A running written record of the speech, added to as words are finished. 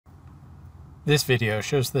This video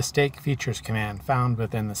shows the StakeFeatures command found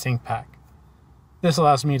within the SincPac. This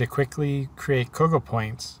allows me to quickly create Kogo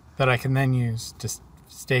points that I can then use to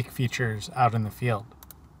stake features out in the field.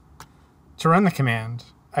 To run the command,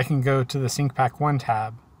 I can go to the SincPac 1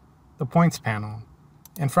 tab, the Points panel,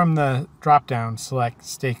 and from the drop-down select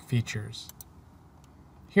StakeFeatures.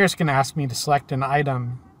 Here it's going to ask me to select an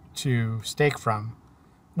item to stake from,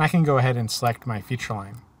 and I can go ahead and select my feature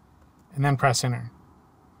line, and then press Enter.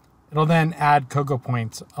 It'll then add Kogo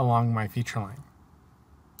points along my feature line.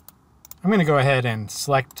 I'm going to go ahead and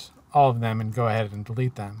select all of them and go ahead and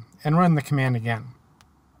delete them, and run the command again.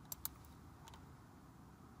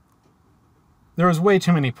 There was way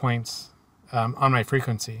too many points on my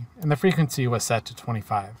frequency, and the frequency was set to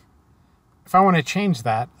 25. If I want to change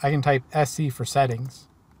that, I can type SC for settings,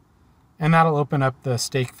 and that'll open up the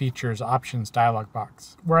StakeFeatures options dialog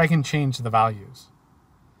box, where I can change the values.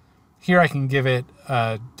 Here I can give it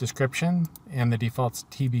a description, and the default's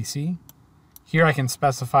TBC. Here I can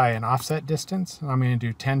specify an offset distance, and I'm going to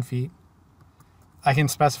do 10 feet. I can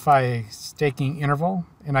specify a staking interval,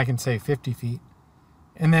 and I can say 50 feet.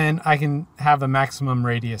 And then I can have a maximum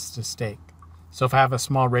radius to stake. So if I have a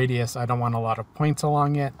small radius, I don't want a lot of points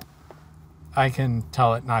along it, I can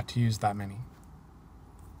tell it not to use that many.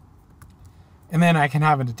 And then I can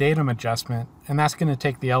have a datum adjustment, and that's going to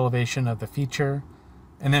take the elevation of the feature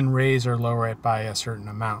and then raise or lower it by a certain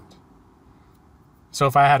amount. So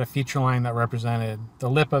if I had a feature line that represented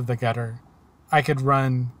the lip of the gutter, I could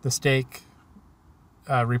run the stake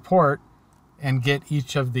report and get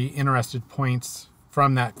each of the interested points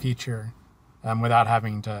from that feature without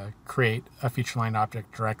having to create a feature line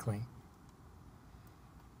object directly.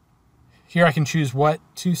 Here I can choose what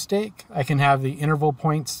to stake. I can have the interval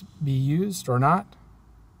points be used or not,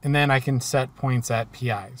 and then I can set points at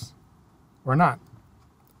PIs or not.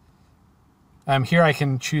 Here I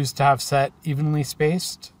can choose to have set evenly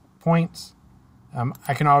spaced points.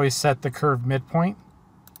 I can always set the curve midpoint,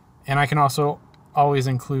 and I can also always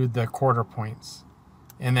include the quarter points,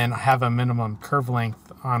 and then have a minimum curve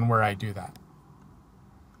length on where I do that.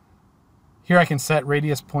 Here I can set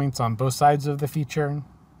radius points on both sides of the feature.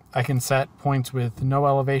 I can set points with no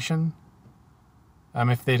elevation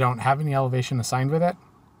if they don't have any elevation assigned with it.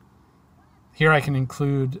 Here I can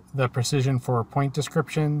include the precision for point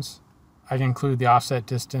descriptions. I can include the offset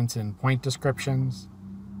distance in point descriptions.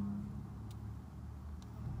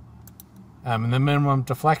 And the minimum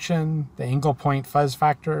deflection, the angle point fuzz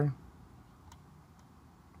factor.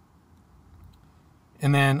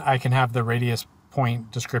 And then I can have the radius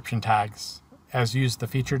point description tags as use the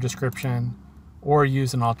feature description or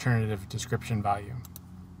use an alternative description value.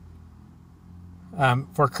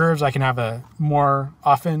 For curves, I can have a more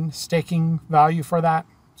often staking value for that.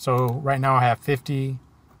 So right now I have 50,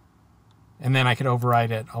 and then I could override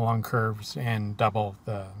it along curves and double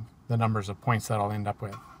the numbers of points that I'll end up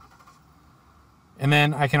with. And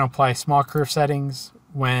then I can apply small curve settings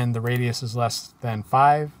when the radius is less than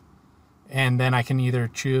 5. And then I can either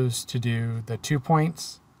choose to do the 2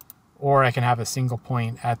 points, or I can have a single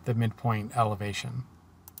point at the midpoint elevation.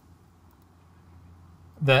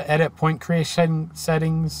 The edit point creation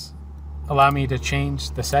settings allow me to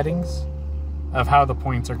change the settings of how the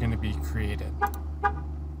points are going to be created.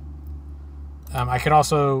 I could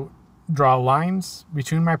also draw lines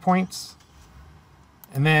between my points,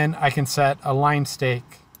 and then I can set a line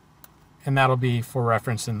stake, and that'll be for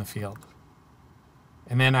reference in the field.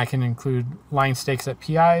 And then I can include line stakes at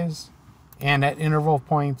PIs and at interval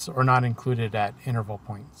points, or not included at interval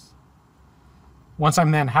points. Once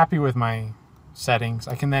I'm then happy with my settings,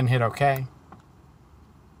 I can then hit OK,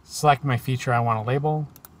 select my feature I want to label,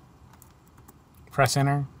 press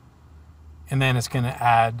Enter, and then it's going to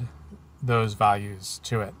add those values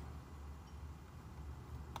to it.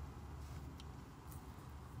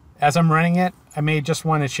 As I'm running it, I may just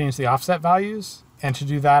want to change the offset values, and to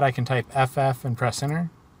do that I can type FF and press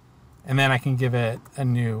Enter, and then I can give it a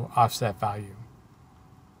new offset value.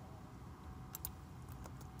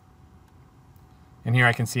 And here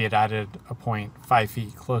I can see it added a point 5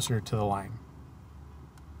 feet closer to the line.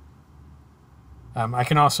 I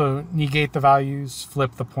can also negate the values,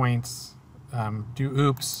 flip the points, do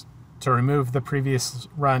oops to remove the previous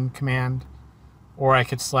run command, or I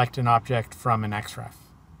could select an object from an XREF.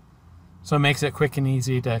 So it makes it quick and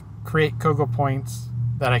easy to create Kogo points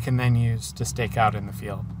that I can then use to stake out in the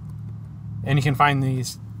field. And you can find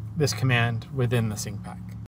this command within the SincPac.